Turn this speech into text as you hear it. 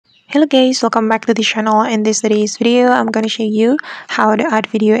Hello guys, welcome back to the channel. In today's video, I'm going to show you how to add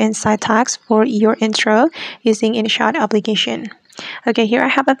video inside tags for your intro using InShot application. Okay, here I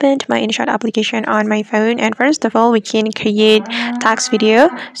have opened my InShot application on my phone, and first of all, we can create tags video.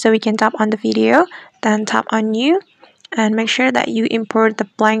 So we can tap on the video, then tap on new, and make sure that you import the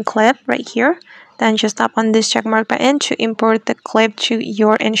blank clip right here. Then just tap on this check mark button to import the clip to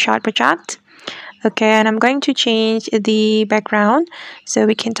your InShot project. Okay, and I'm going to change the background, so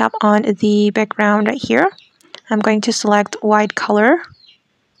we can tap on the background right here. I'm going to select white color.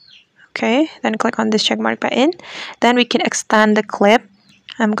 Okay, then click on this check mark button. Then we can extend the clip.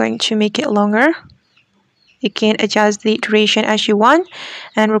 I'm going to make it longer. You can adjust the duration as you want,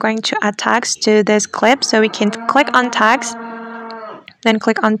 and we're going to add tags to this clip. So we can click on tags, then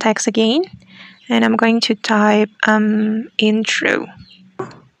click on text again, and I'm going to type intro.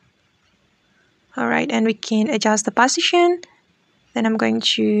 Alright, and we can adjust the position. Then I'm going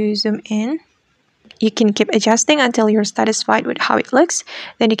to zoom in. You can keep adjusting until you're satisfied with how it looks.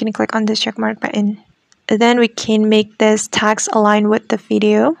 Then you can click on this check mark button. Then we can make this tags align with the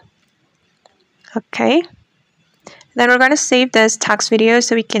video. Okay. Then we're going to save this tags video,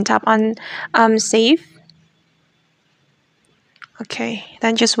 so we can tap on save. Okay,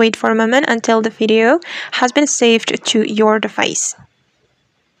 then just wait for a moment until the video has been saved to your device.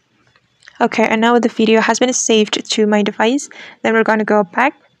 Okay, and now the video has been saved to my device. Then we're going to go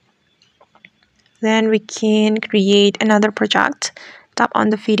back. Then we can create another project. Tap on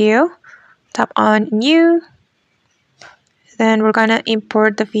the video, tap on new. Then we're going to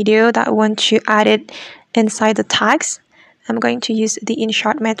import the video that we want to add it inside the tags. I'm going to use the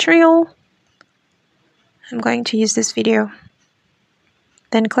InShot material. I'm going to use this video.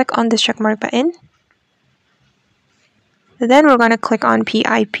 Then click on this checkmark button. Then we're going to click on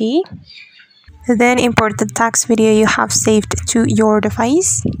PIP. Then import the tags video you have saved to your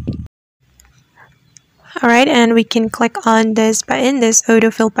device. Alright, and we can click on this button, this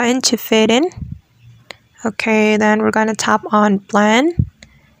autofill button, to fit in. Okay, then we're gonna tap on blend.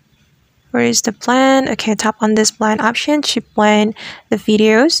 Where is the blend? Okay, tap on this blend option to blend the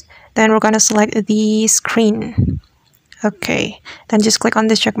videos. Then we're gonna select the screen. Okay, then just click on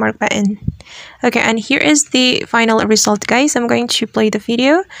this checkmark button. Okay, and here is the final result, guys. I'm going to play the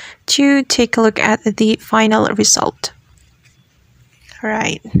video to take a look at the final result.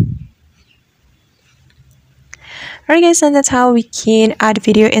 Alright, guys, and that's how we can add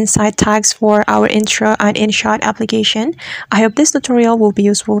video inside tags for our intro and InShot application. I hope this tutorial will be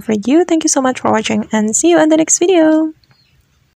useful for you. Thank you so much for watching, and see you in the next video.